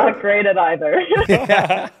good Not cook? great at either.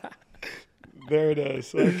 There it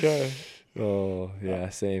is. Okay. Oh yeah,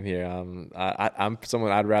 same here. I'm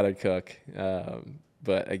someone I'd rather cook.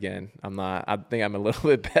 But again, I'm not. I think I'm a little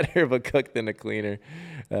bit better of a cook than a cleaner.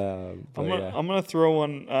 But yeah. I'm gonna throw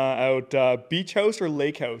one out. Beach house or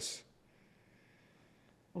lake house?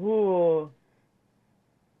 Ooh.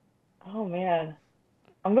 Oh man.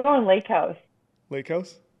 I'm going lake house. Lake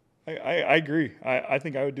house. I agree. I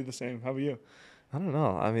think I would do the same. How about you? I don't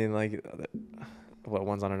know. I mean, like, what?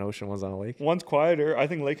 One's on an ocean, one's on a lake. One's quieter. I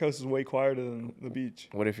think lake house is way quieter than the beach.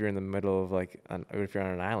 What if you're in the middle of what if you're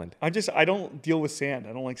on an island? I don't deal with sand.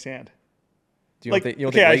 I don't like sand. Do you Like, don't think? You don't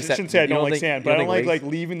okay, think I lakes shouldn't say I you don't like think- sand, you but I don't think like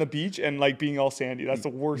lakes- leaving the beach and like being all sandy. That's the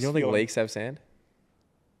worst. You don't think feeling. lakes have sand?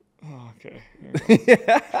 Oh, okay.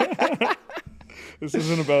 This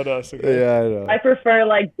isn't about us. Okay? Yeah, I know. I prefer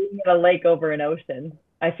like being in a lake over an ocean.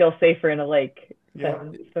 I feel safer in a lake Yeah.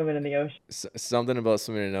 than swimming in the ocean. Something about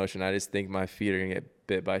swimming in an ocean. I just think my feet are gonna get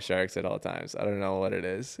bit by sharks at all times. I don't know what it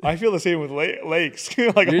is. I feel the same with lakes. like,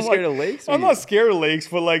 You're I'm scared like, of lakes? Or I'm not scared of lakes,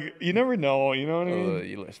 but like you never know. You know what I mean?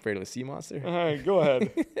 You afraid of a sea monster? All right, go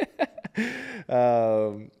ahead.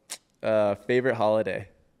 Favorite holiday?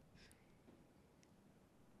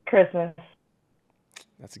 Christmas.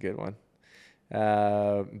 That's a good one.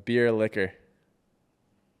 Beer or liquor?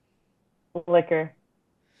 Liquor.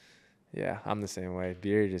 Yeah, I'm the same way.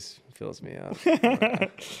 Beer just fills me up.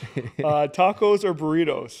 Tacos or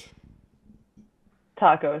burritos?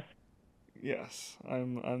 Tacos. Yes,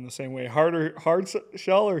 I'm the same way. Hard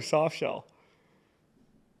shell or soft shell?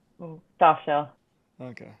 Soft shell.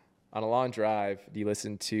 Okay. On a long drive, do you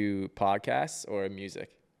listen to podcasts or music?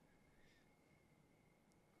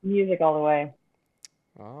 Music all the way.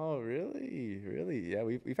 Oh, really? Really? Yeah,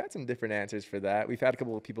 we've had some different answers for that. We've had a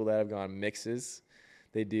couple of people that have gone mixes.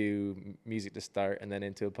 They do music to start and then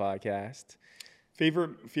into a podcast.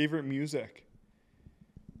 Favorite music?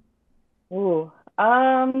 Ooh.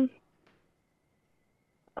 Honestly,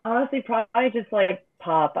 probably just like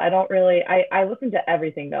pop. I don't really. I listen to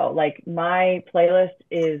everything though. Like my playlist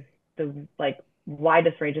is the like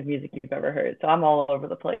widest range of music you've ever heard. So I'm all over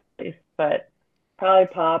the place. But probably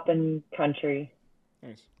pop and country.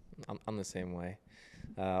 Nice. I'm the same way.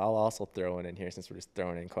 I'll also throw one in here since we're just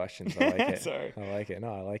throwing in questions. I like it. Sorry. I like it.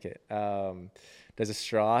 No, I like it. Does a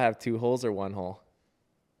straw have 2 holes or 1 hole?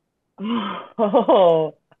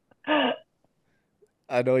 Oh.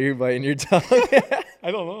 I know you're biting your tongue.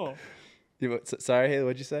 I don't know. Sorry, Hayley,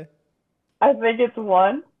 what'd you say? I think it's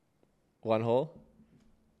one. 1 hole?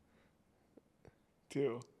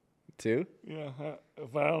 2. 2? Yeah,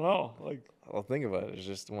 but I don't know. Like, Well, think about it. It's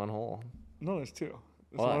just 1 hole. no, there's 2. There's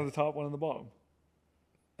Why? one on the top, one on the bottom.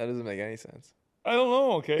 That doesn't make any sense. I don't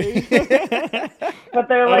know. Okay. But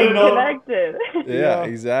they're I like don't know. connected. Yeah, Yeah.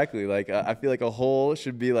 exactly. Like I feel like a hole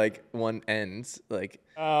should be like one ends. Like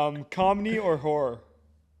Comedy or horror?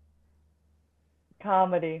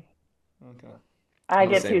 Comedy. Okay. I I'm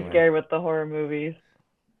the get same too way. scared with the horror movies.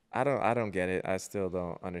 I don't get it. I still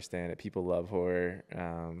don't understand it. People love horror.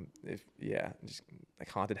 Just like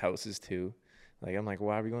haunted houses too. Like I'm like,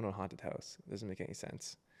 why are we going to a haunted house? It doesn't make any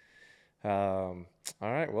sense. All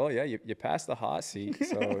right. Well, yeah, you passed the hot seat.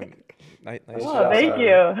 So nice Oh, job. thank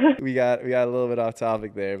you. We got a little bit off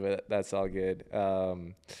topic there, but that's all good.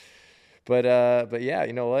 But But yeah,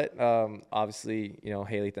 you know what? Obviously,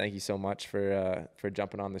 Hayley, thank you so much for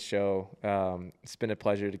jumping on the show. It's been a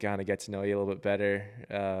pleasure to kind of get to know you a little bit better.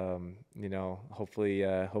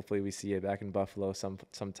 Hopefully we see you back in Buffalo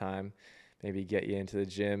sometime. Maybe get you into the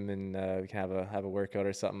gym and we can have a workout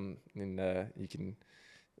or something, and you can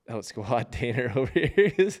out squat Dana over here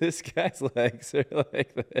because this guy's legs are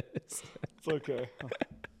like this. It's okay.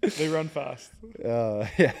 They run fast. Yeah.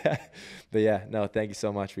 But yeah, no, thank you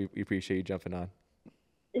so much. We appreciate you jumping on.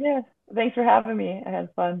 Yeah, thanks for having me. I had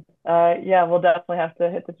fun. Yeah, we'll definitely have to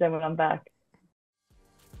hit the gym when I'm back.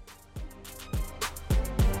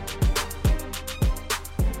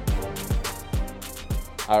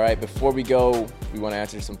 All right, before we go, we want to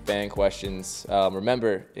answer some fan questions.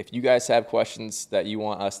 Remember, if you guys have questions that you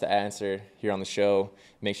want us to answer here on the show,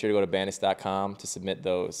 make sure to go to bandits.com to submit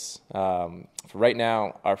those. For right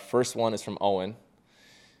now, our first one is from Owen,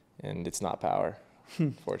 and it's not power,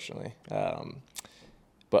 unfortunately.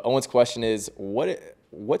 But Owen's question is,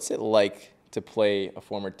 what's it like to play a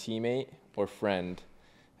former teammate or friend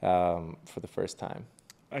for the first time?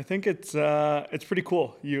 I think it's pretty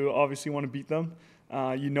cool. You obviously want to beat them.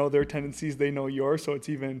 You know their tendencies, they know yours, so it's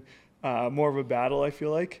even more of a battle, I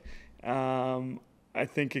feel like. I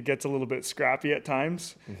think it gets a little bit scrappy at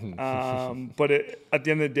times. But at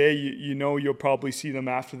the end of the day, you know you'll probably see them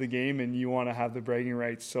after the game, and you want to have the bragging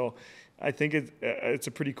rights. So I think it's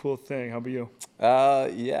a pretty cool thing. How about you?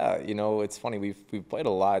 Yeah, it's funny. We've played a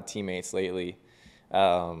lot of teammates lately,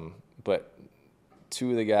 but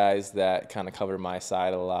two of the guys that kind of cover my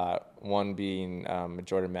side a lot, one being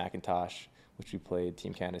Jordan McIntosh, which we played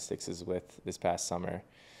Team Canada Sixes with this past summer.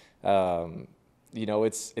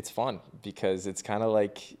 It's fun because it's kind of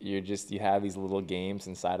like you have these little games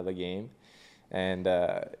inside of the game. And,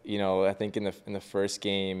 I think in the first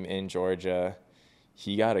game in Georgia,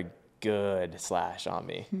 he got a good slash on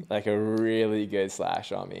me, like a really good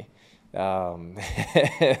slash on me.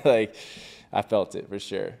 Like I felt it for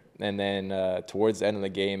sure. And then towards the end of the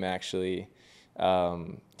game, actually,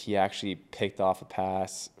 he actually picked off a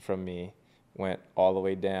pass from me, went all the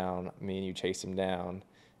way down. Me and you chased him down,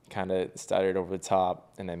 kind of stuttered over the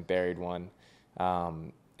top, and then buried one.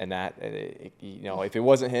 And that, if it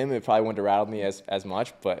wasn't him, it probably wouldn't have rattled me as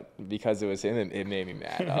much. But because it was him, it made me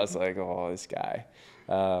mad. I was like, oh, this guy.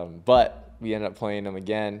 But we ended up playing him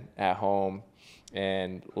again at home.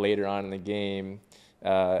 And later on in the game,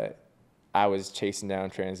 I was chasing down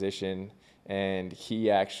transition, and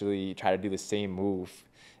he actually tried to do the same move.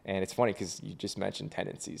 And it's funny because you just mentioned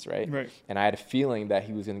tendencies, right? Right. And I had a feeling that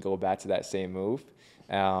he was going to go back to that same move.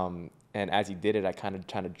 And as he did it, I kind of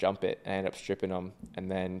trying to jump it, and I ended up stripping him, and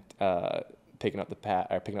then picking up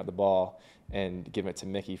the ball and giving it to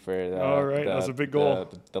Mickey for that was a big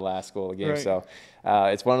goal. The last goal of the game. Right. So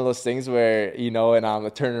it's one of those things where, and I'm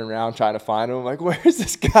turning around trying to find him. I'm like, where's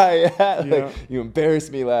this guy at? Yeah. Like, you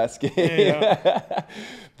embarrassed me last game. Yeah.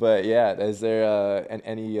 But yeah, is there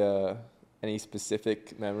any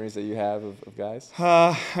specific memories that you have of guys?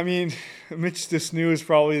 I mean, Mitch Desnew is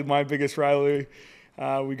probably my biggest rivalry.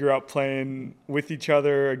 We grew up playing with each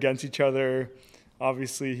other, against each other.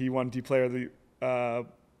 Obviously, he won D Player of the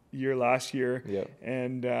year last year. Yep.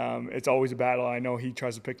 And it's always a battle. I know he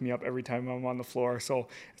tries to pick me up every time I'm on the floor. So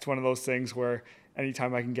it's one of those things where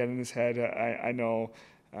anytime I can get in his head, I know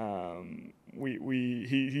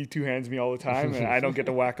he two-hands me all the time, and I don't get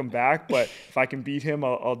to whack him back. But if I can beat him,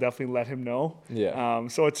 I'll definitely let him know. Yeah.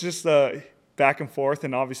 So it's just back and forth,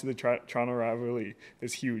 and obviously the Toronto rivalry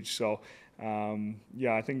is huge. So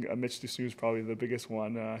I think Mitch Desnew is probably the biggest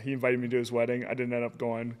one. He invited me to his wedding. I didn't end up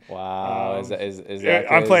going. Wow. Is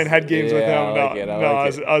that I'm playing head games with him.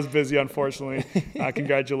 I was busy, unfortunately.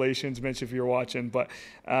 Congratulations, Mitch, if you're watching. But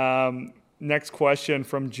next question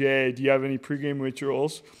from Jay. Do you have any pregame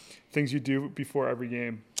rituals, things you do before every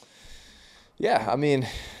game? Yeah, I mean,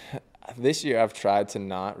 this year I've tried to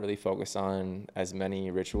not really focus on as many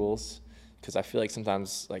rituals because I feel like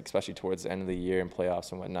sometimes, like especially towards the end of the year and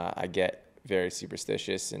playoffs and whatnot, I get very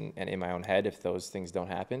superstitious and in my own head if those things don't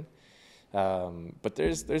happen. But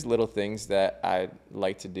there's little things that I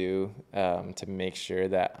like to do to make sure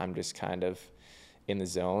that I'm just kind of in the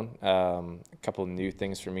zone. A couple of new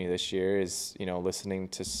things for me this year is, listening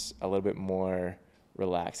to a little bit more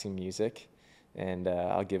relaxing music. And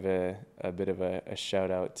I'll give a bit of a shout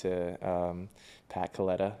out to Pat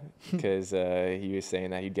Coletta because he was saying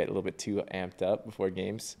that he'd get a little bit too amped up before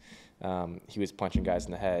games. He was punching guys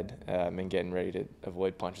in the head and getting ready to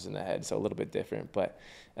avoid punches in the head, so a little bit different. But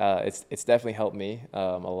it's definitely helped me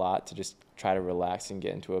a lot to just try to relax and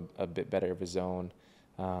get into a bit better of a zone.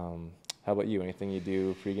 How about you? Anything you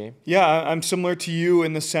do pregame? Yeah, I'm similar to you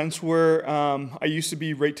in the sense where I used to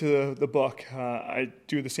be right to the book. I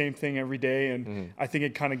do the same thing every day, and I think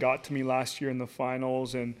it kind of got to me last year in the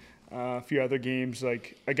finals and a few other games.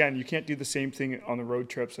 Like, again, you can't do the same thing on the road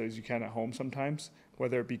trips as you can at home sometimes,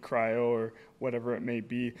 whether it be cryo or whatever it may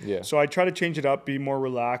be. Yeah. So I try to change it up, be more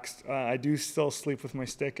relaxed. I do still sleep with my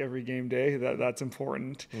stick every game day. That's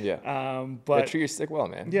important. Yeah. But treat your stick well,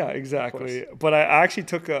 man. yeah, exactly. But I actually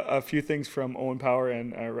took a few things from Owen Power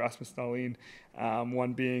and Rasmus Dahlin.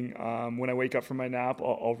 One being when I wake up from my nap,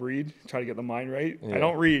 I'll read, try to get the mind right. Yeah. I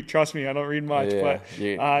don't read, trust me, I don't read much, Yeah.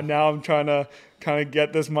 but now I'm trying to kind of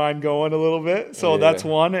get this mind going a little bit. So that's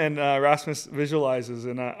one. And Rasmus visualizes,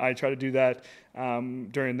 and I try to do that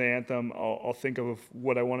during the anthem. I'll think of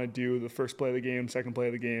what I want to do, the first play of the game, second play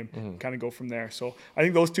of the game, kind of go from there. So I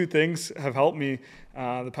think those two things have helped me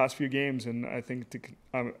the past few games, and I think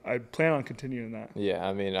I plan on continuing that. Yeah,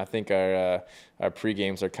 I mean, I think our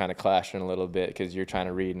pre-games are kind of clashing a little bit because you're trying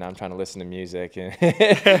to read and I'm trying to listen to music. And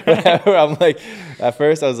I'm like, at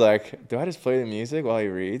first I was like, do I just play the music while he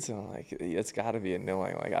reads? And I'm like, it's got to be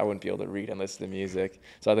annoying. Like, I wouldn't be able to read and listen to music.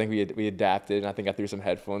 So I think we adapted, and I think I threw some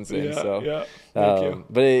headphones in. Yeah. Thank you.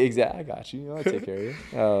 But I got you. I take care of you.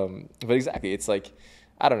 But exactly, it's like,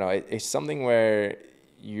 I don't know. It's something where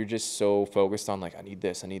you're just so focused on, like, I need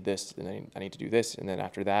this, and then I need to do this, and then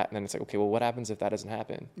after that, and then it's like, okay, well, what happens if that doesn't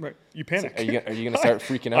happen? Right. You panic. Like, are you gonna start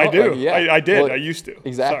freaking out? I do. Like, yeah. I did. Well, I used to.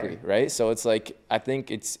 Exactly. Sorry. Right. So it's like, I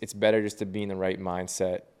think it's better just to be in the right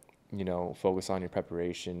mindset, focus on your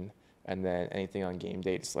preparation, and then anything on game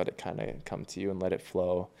day, just let it kind of come to you and let it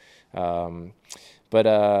flow.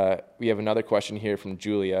 But we have another question here from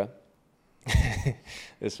Julia.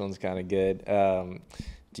 This one's kind of good.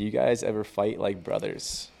 Do you guys ever fight like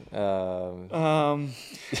brothers? So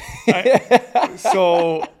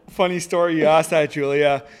funny story. You asked that,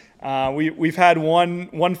 Julia. We've had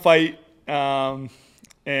one fight, and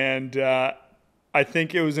I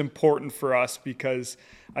think it was important for us because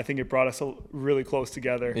I think it brought us really close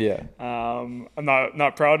together. Yeah. I'm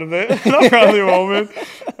not proud of it. Not proud of the moment.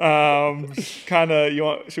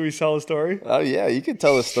 Should we tell a story? Oh yeah, you could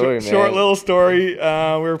tell a story, man. Short little story. We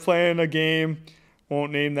were playing a game.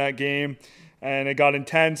 Won't name that game, and it got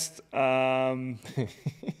intense. I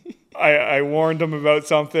warned him about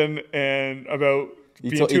something and about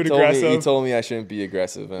being too aggressive. He told me I shouldn't be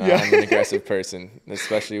aggressive, and I'm an aggressive person,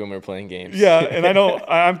 especially when we're playing games. Yeah, and I know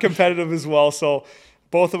I'm competitive as well, so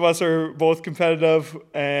both of us are both competitive,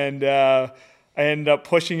 and I ended up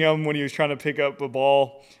pushing him when he was trying to pick up a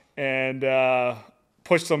ball, and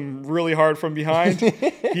pushed him really hard from behind.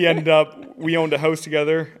 We owned a house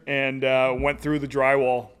together and went through the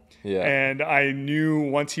drywall. Yeah. And I knew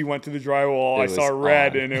once he went through the drywall, I saw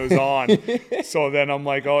red and it was on. So then I'm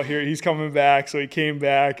like, oh, here, he's coming back. So he came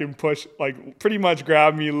back and pushed, like, pretty much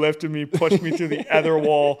grabbed me, lifted me, pushed me to the other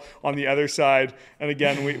wall on the other side. And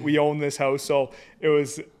again, we own this house. So it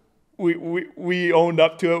was, we owned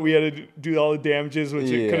up to it. We had to do all the damages, which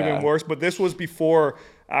it could have been worse. But this was before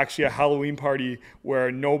actually a Halloween party where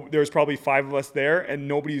there's probably 5 of us there and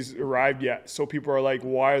nobody's arrived yet. So people are like,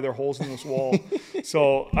 why are there holes in this wall?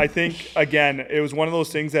 So I think, again, it was one of those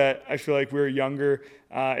things that I feel like we were younger.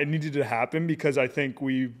 It needed to happen because I think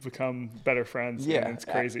we've become better friends. Yeah. And it's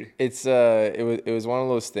crazy. It was one of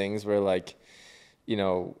those things where, like,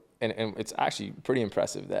 and it's actually pretty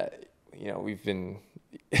impressive that, we've been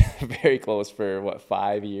very close for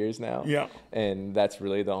 5 years now. Yeah. And that's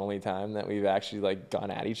really the only time that we've actually, like,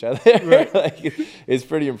 gone at each other. Right. Like, it's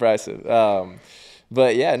pretty impressive.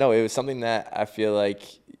 But yeah, no, it was something that I feel like,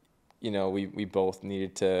 we both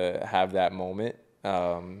needed to have that moment,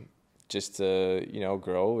 just to,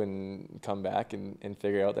 grow and come back and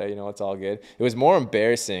figure out that, it's all good. It was more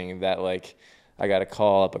embarrassing that, like, I got to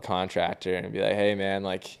call up a contractor and be like, hey, man,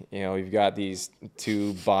 like, we've got these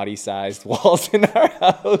 2 body-sized walls in our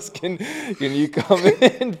house. Can you come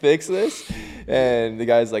in and fix this? And the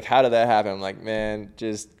guy's like, how did that happen? I'm like, man,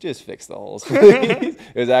 just fix the holes.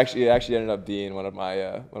 It actually ended up being one of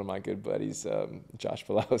my good buddies, Josh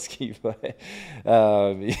Pulowski. But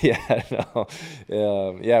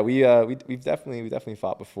we've definitely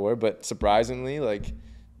fought before, but surprisingly, like,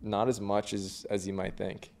 not as much as you might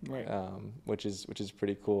think, right? Which is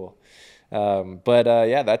pretty cool.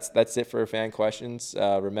 That's it for fan questions.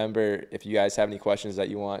 Remember, if you guys have any questions that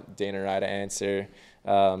you want Dhane or I to answer,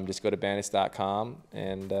 just go to bandits.com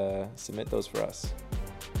and submit those for us.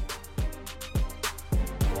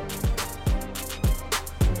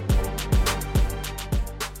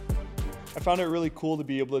 I found it really cool to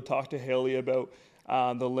be able to talk to Hayley about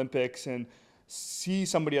the Olympics and see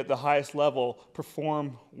somebody at the highest level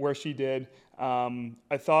perform where she did,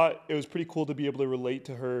 I thought it was pretty cool to be able to relate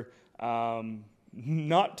to her,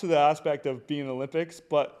 not to the aspect of being in the Olympics,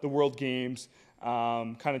 but the World Games,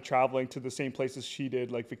 kind of traveling to the same places she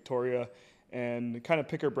did, like Victoria, and kind of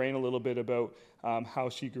pick her brain a little bit about how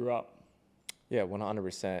she grew up. Yeah,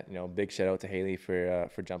 100%. You know, big shout out to Hayley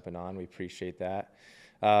for jumping on. We appreciate that.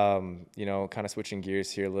 You know, kind of switching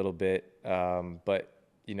gears here a little bit, but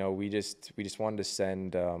you know, we just wanted to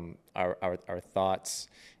send our thoughts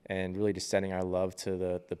and really just sending our love to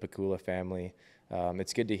the Pakula family.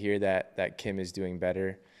 It's good to hear that Kim is doing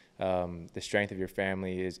better. The strength of your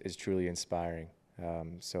family is truly inspiring.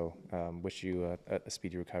 So wish you a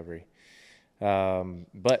speedy recovery.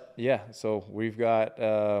 But yeah, so we've got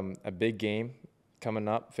a big game coming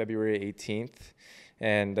up February 18th,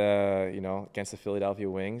 and you know, against the Philadelphia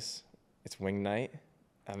Wings. It's wing night.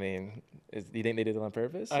 I mean, do you think they did it on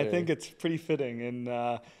purpose? I think it's pretty fitting, and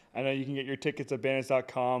I know you can get your tickets at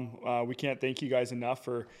bandits.com. We can't thank you guys enough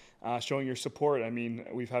for showing your support. I mean,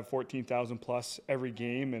 we've had 14,000 plus every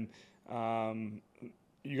game, and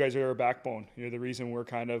you guys are our backbone. You're the reason we're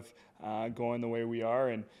kind of going the way we are,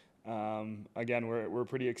 and again, we're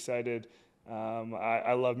pretty excited.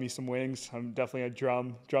 I love me some wings. I'm definitely a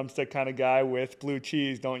drumstick kind of guy with blue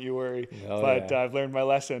cheese. Don't you worry. But I've learned my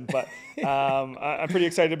lesson. But I'm pretty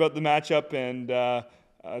excited about the matchup,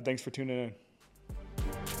 and thanks for tuning in.